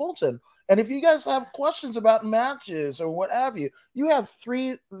shock Tom Fulton. And if you guys have questions about matches or what have you, you have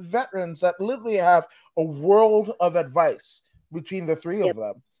three veterans that literally have a world of advice between the three of Yep.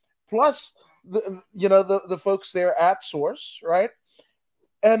 them. Plus the folks there at Source, right?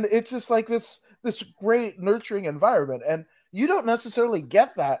 And it's just like this great nurturing environment. And you don't necessarily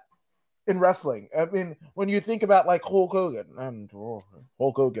get that in wrestling. I mean, when you think about like Hulk Hogan and Hulk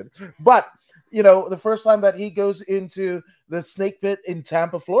Hogan, but the first time that he goes into the snake pit in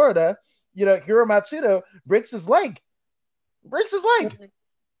Tampa, Florida, Hiro Matsuno breaks his leg, Mhm.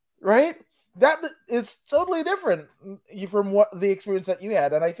 right? That is totally different from what the experience that you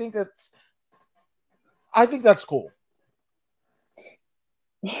had, and I think that's cool.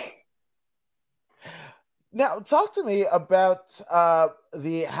 Now, talk to me about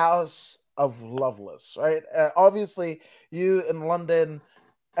the House of Loveless, right? Obviously, you in London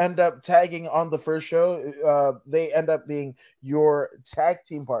end up tagging on the first show. They end up being your tag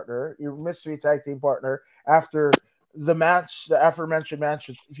team partner, your mystery tag team partner after the match, the aforementioned match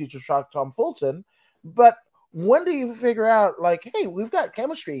with Future Shock Tom Fulton. But when do you figure out, like, hey, we've got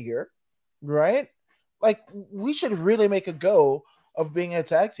chemistry here, right? Like, we should really make a go of being a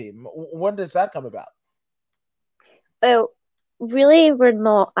tag team. When does that come about? Well, really, we're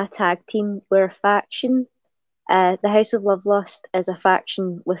not a tag team, we're a faction. The House of Love Lust is a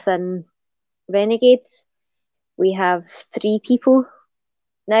faction within Renegades. We have three people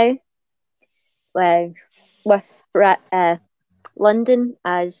now, with, with London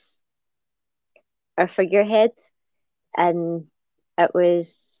as our figurehead. And it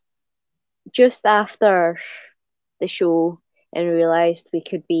was just after the show, and we realised we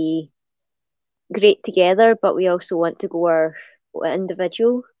could be great together, but we also want to go our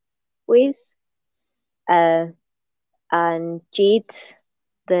individual ways. Uh, and Jade,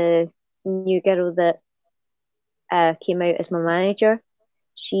 the new girl that came out as my manager,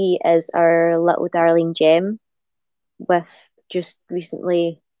 she is our little darling gem, with just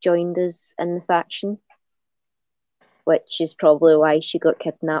recently joined us in the faction, which is probably why she got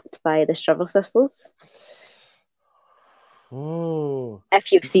kidnapped by the Struggle Sisters. Ooh.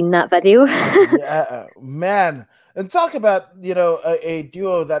 If you've seen that video. Yeah, man. And talk about, a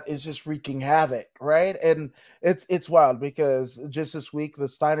duo that is just wreaking havoc, right? And it's wild because just this week the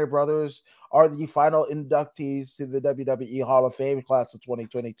Steiner brothers are the final inductees to the WWE Hall of Fame class of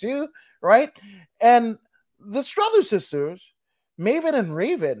 2022, right? And the Strother sisters, Maven and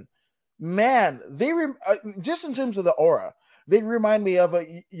Raven, man, just in terms of the aura, they remind me of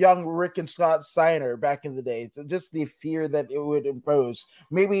a young Rick and Scott Steiner back in the day. Just the fear that it would impose.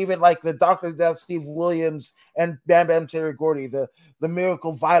 Maybe even like the Doctor Death, Steve Williams, and Bam Bam Terry Gordy, the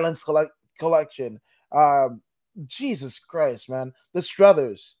Miracle Violence collection. Jesus Christ, man, the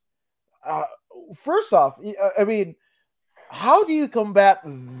Struthers. Uh, First off, I mean, how do you combat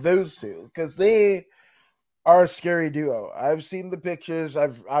those two? Because they are a scary duo. I've seen the pictures.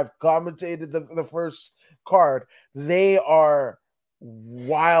 I've commentated the first card. They are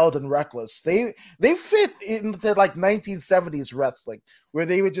wild and reckless. They fit into like 1970s wrestling where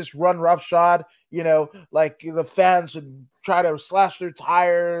they would just run roughshod, like the fans would try to slash their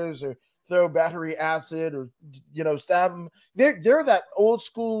tires or throw battery acid or stab them. They're that old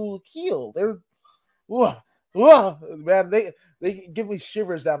school heel. They're whoa, whoa, man. They give me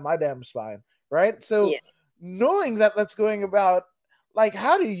shivers down my damn spine, right? So Yeah. knowing that that's going about, like,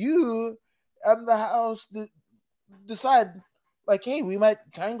 how do you and the house decide, like, hey, we might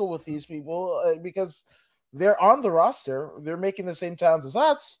tangle with these people because they're on the roster, they're making the same towns as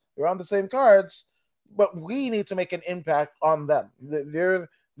us, they're on the same cards, but we need to make an impact on them. They're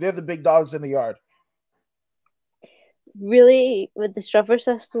the big dogs in the yard. Really, with the Struffer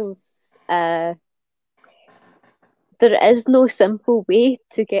sisters, there is no simple way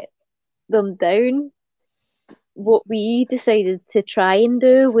to get them down. What we decided to try and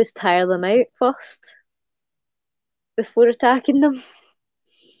do was tire them out first before attacking them.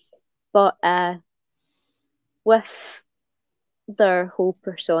 But with their whole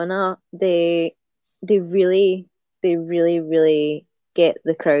persona, they really get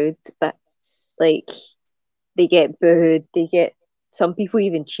the crowd, but like they get booed, they get some people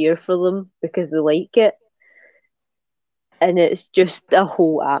even cheer for them because they like it. And it's just a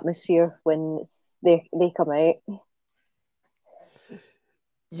whole atmosphere when they come out.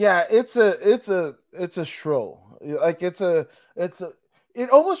 Yeah, it's a shrill. Like it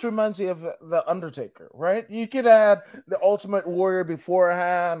almost reminds me of the Undertaker, right? You could add the Ultimate Warrior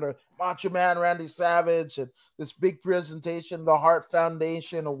beforehand, or Macho Man Randy Savage, and this big presentation, the Heart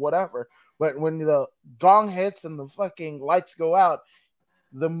Foundation, or whatever. But when the gong hits and the fucking lights go out,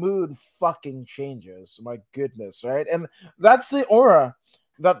 the mood fucking changes. My goodness, right? And that's the aura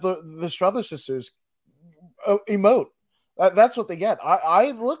that the Strother sisters emote. That's what they get.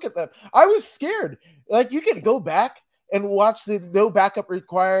 I look at them. I was scared. Like, you can go back and watch the no backup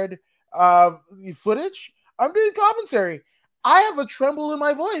required footage. I'm doing commentary. I have a tremble in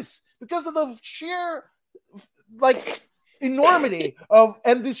my voice because of the sheer like enormity of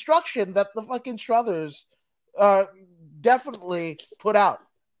and destruction that the fucking Struthers uh, definitely put out.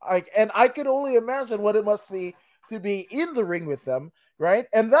 And I could only imagine what it must be to be in the ring with them, right?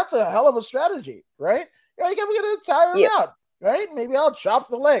 And that's a hell of a strategy, right? Like, I'm gonna tire him Yep, out, right? Maybe I'll chop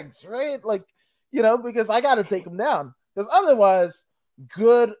the legs, right? Like, because I gotta take him down. Because otherwise,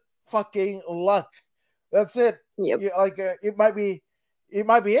 good fucking luck. That's it. yep, Like, it might be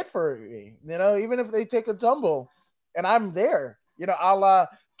it for me. Even if they take a tumble, and I'm there. A la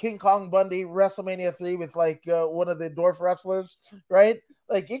King Kong Bundy WrestleMania 3 with like one of the dwarf wrestlers, right?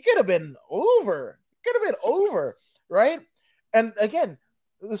 Like, it could have been over. It could have been over, right? And again,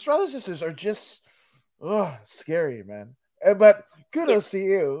 the Strother sisters are just scary, man. But yep, kudos to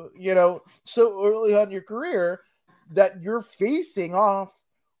you, so early on in your career that you're facing off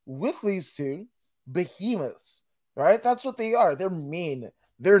with these two behemoths, right? That's what they are. They're mean.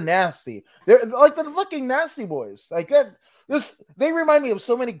 They're nasty. They're like the fucking nasty boys. Like that. They remind me of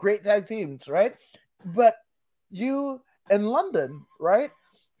so many great tag teams, right? But you in London, right?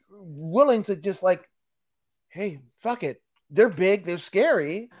 Willing to just like, hey, fuck it. They're big. They're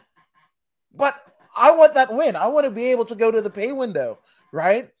scary. But I want that win. I want to be able to go to the pay window,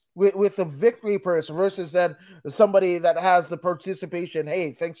 right? With a victory purse versus then somebody that has the participation.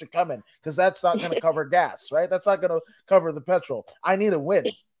 Hey, thanks for coming, because that's not going to cover gas, right? That's not going to cover the petrol. I need a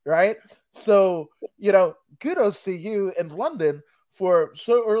win, right? So kudos to you in London for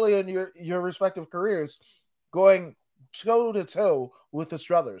so early in your respective careers going toe to toe with the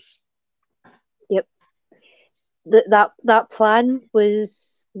Struthers. yep. That plan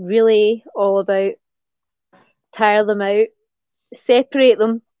was really all about tire them out, separate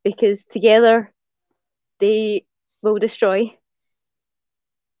them because together they will destroy,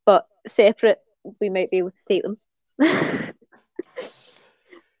 but separate we might be able to take them.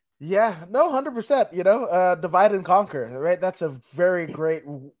 Yeah, no, 100%. Divide and conquer, right? That's a very great,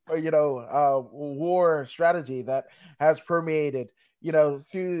 war strategy that has permeated,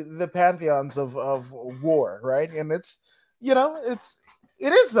 through the pantheons of war, right? And it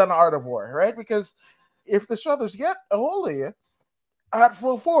is an art of war, right? Because if the Struthers get a hold of you at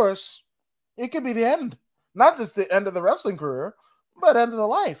full force, it could be the end. Not just the end of the wrestling career, but end of the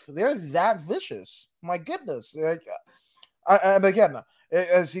life. They're that vicious. My goodness. And again,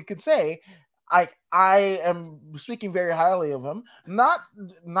 as you could say, I am speaking very highly of him, not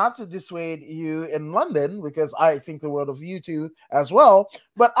to dissuade you in London, because I think the world of you two as well,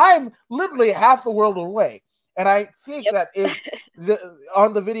 but I'm literally half the world away. And I think Yep. that if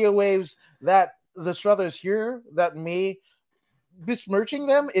on the video waves that the Struthers hear that me besmirching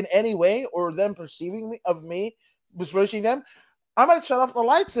them in any way, or them perceiving me besmirching them, I might shut off the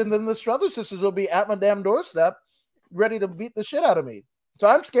lights, and then the Strother sisters will be at my damn doorstep ready to beat the shit out of me. So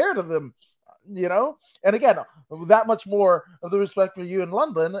I'm scared of them. you know. And again, that much more of the respect for you in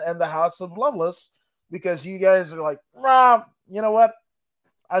London and the House of Loveless, because you guys are like, you know what?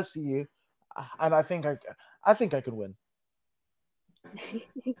 I see you, and I think I could win.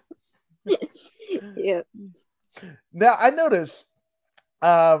 Yeah. Now I noticed,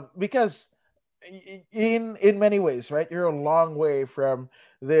 because in many ways, right? You're a long way from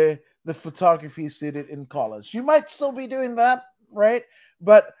the photography student in college. You might still be doing that, right?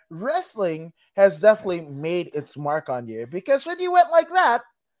 But wrestling has definitely made its mark on you, because when you went like that,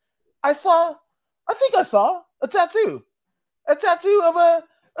 I saw, I think I saw a tattoo of a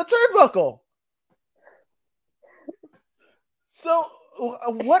turnbuckle. So,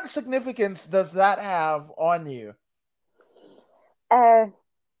 what significance does that have on you? Uh,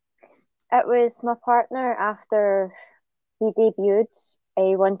 it was my partner after he debuted.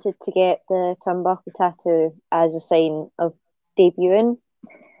 I wanted to get the turnbuckle tattoo as a sign of debuting.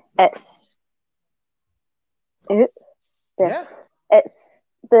 It's there. Yeah, It's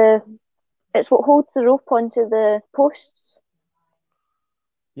the it's what holds the rope onto the posts.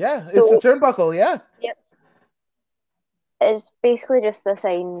 yeah, it's the So turnbuckle. Yeah, yep, it's basically just a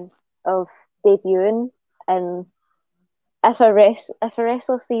sign of debuting. And if a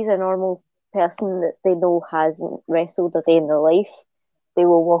wrestler sees a normal person that they know hasn't wrestled a day in their life, they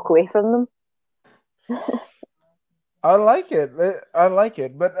will walk away from them. I like it. I like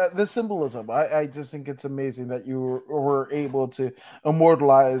it. But the symbolism, I just think it's amazing that you were able to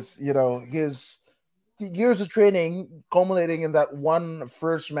immortalize, his years of training culminating in that one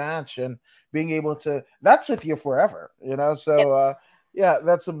first match, and being able to, that's with you forever, Yep. so yeah,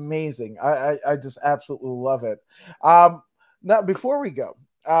 that's amazing. I just absolutely love it. um Now, before we go,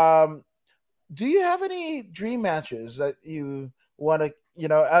 do you have any dream matches that you want to,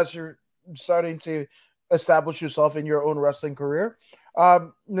 as you're starting to establish yourself in your own wrestling career?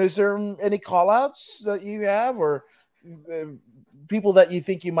 Is there any call outs that you have, or uh, people that you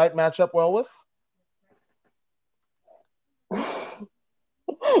think you might match up well with?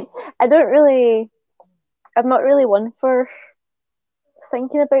 I don't really, I'm not really one for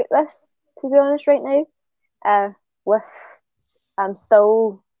thinking about this, to be honest, right now. With, I'm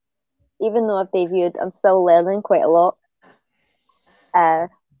still, even though I've debuted, I'm still learning quite a lot. Uh,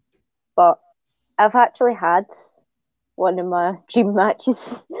 but I've actually had one of my dream matches.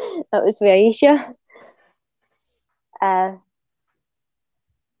 That was with Aisha. Uh,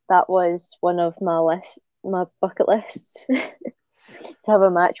 that was one of my bucket lists to have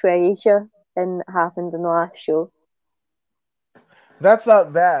a match with Aisha, and it happened in the last show. That's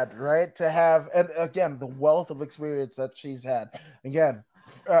not bad, right? To have, and again, the wealth of experience that she's had. Again,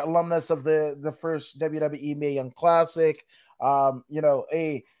 alumnus of the first WWE Mae Young Classic.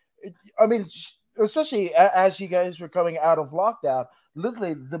 A, I mean, especially as you guys were coming out of lockdown,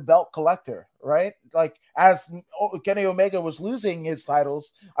 literally the belt collector, right? Like, as Kenny Omega was losing his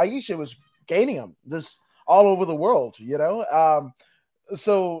titles, Aisha was gaining them just all over the world.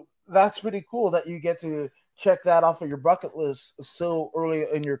 So that's pretty cool that you get to check that off of your bucket list so early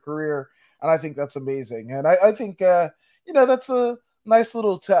in your career, and I think that's amazing. And I think that's a nice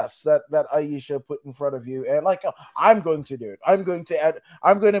little test that Aisha put in front of you, and like, I'm going to do it. I'm going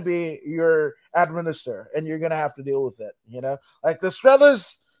to be your administrator, and you're going to have to deal with it. Like the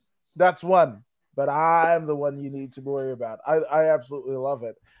Struthers, that's one, but I'm the one you need to worry about. I absolutely love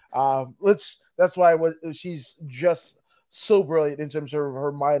it. Let's That's why she's just so brilliant in terms of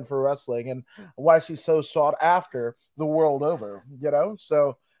her mind for wrestling, and why she's so sought after the world over.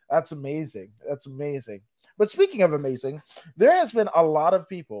 So that's amazing. That's amazing. But speaking of amazing, there has been a lot of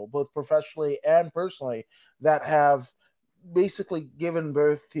people, both professionally and personally, that have basically given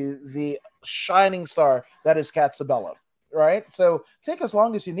birth to the shining star that is Katzabella, right? So take as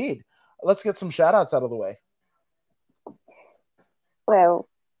long as you need. Let's get some shout outs out of the way. Well,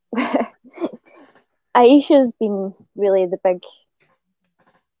 Aisha's been really the big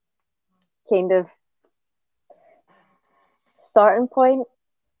kind of starting point.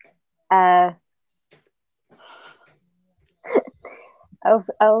 Uh,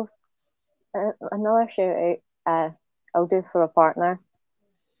 I'll another shout out. I'll do for a partner.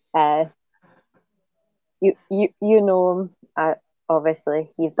 Uh, you know him.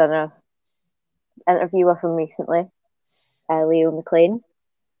 Obviously, you've done a interview with him recently. Leo McLean.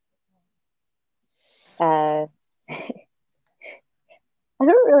 Uh, I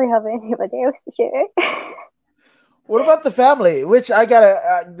don't really have anybody else to shout out. What about the family? Which I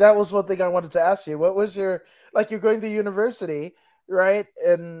gotta. That was one thing I wanted to ask you. What was your, like? You're going to university, right?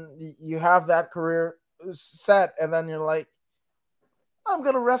 And you have that career set, and then you're like, I'm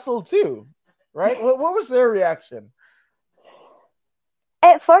gonna wrestle too, right? What was their reaction?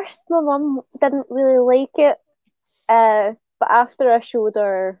 At first, my mum didn't really like it, but after I showed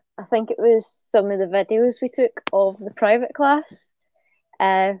her, I think it was some of the videos we took of the private class,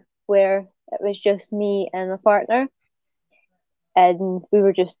 uh, where it was just me and my partner, and we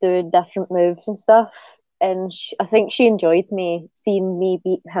were just doing different moves and stuff. And I think she enjoyed me seeing me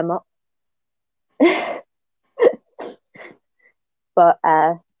beat him up. But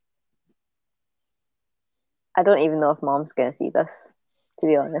I don't even know if mom's gonna see this, to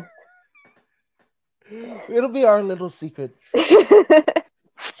be honest. It'll be our little secret.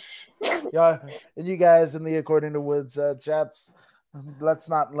 Yeah, and you guys in the According to Woods chats, let's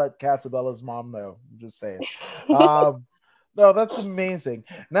not let Katzabella's mom know. I'm just saying. Um, no, that's amazing.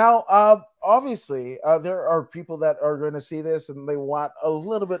 Now, obviously, there are people that are going to see this and they want a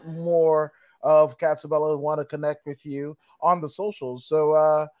little bit more of Katzabella, want to connect with you on the socials.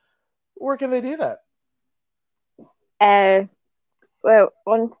 So, where can they do that? uh, well,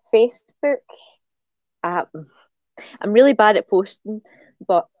 on Facebook, uh, I'm really bad at posting,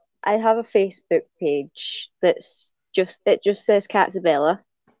 but I have a Facebook page it just says Katzabella,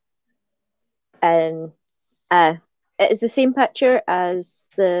 and uh, it's the same picture as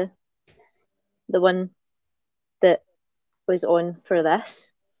the one that was on for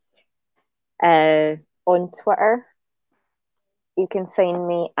this. On Twitter, you can find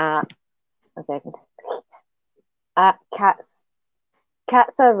me at a second at Cat's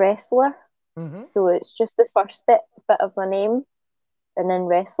a wrestler. Mm-hmm. So it's just the first bit of my name and then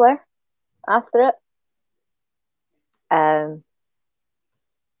wrestler after it. Um,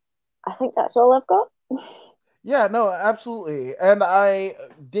 I think that's all I've got. Yeah, no, absolutely. And I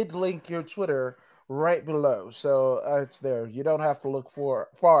did link your Twitter right below. So it's there. You don't have to look for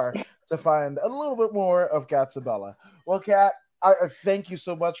far to find a little bit more of Katzabella. Well, Kat, I thank you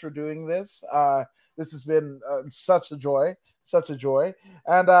so much for doing this. This has been such a joy, such a joy.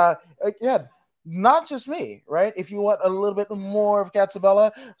 And again, not just me, right? If you want a little bit more of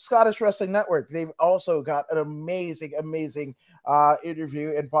Katzabella, Scottish Wrestling Network, they've also got an amazing, amazing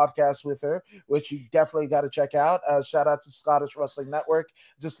interview and podcast with her, which you definitely got to check out. Shout out to Scottish Wrestling Network.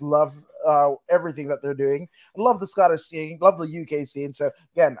 Just love everything that they're doing. Love the Scottish scene, love the UK scene. So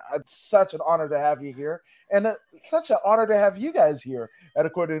again, it's such an honor to have you here, and such an honor to have you guys here at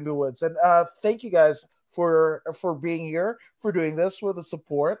According to Woods. And thank you guys for being here, for doing this, for the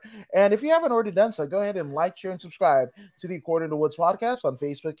support. And if you haven't already done so, go ahead and like, share, and subscribe to the According to Woods podcast on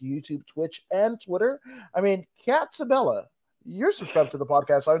Facebook, YouTube, Twitch, and Twitter. I mean, Katzabella, you're subscribed to the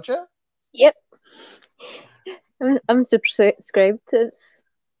podcast, aren't you? Yep, I'm subscribed. It's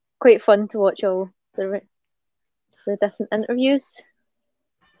quite fun to watch all the different interviews.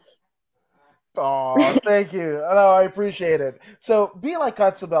 Oh, thank you. No, I appreciate it. So be like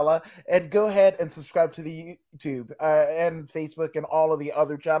Katzabella and go ahead and subscribe to the YouTube and Facebook and all of the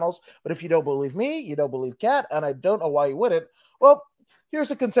other channels. But if you don't believe me, you don't believe Kat, and I don't know why you wouldn't. Well,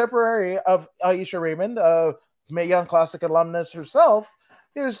 here's a contemporary of Aisha Raymond, Mae Young Classic alumnus herself.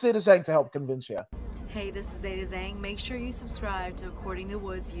 Here's Zeta Zhang to help convince you. Hey, this is Zeta Zhang. Make sure you subscribe to According to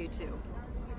Woods YouTube.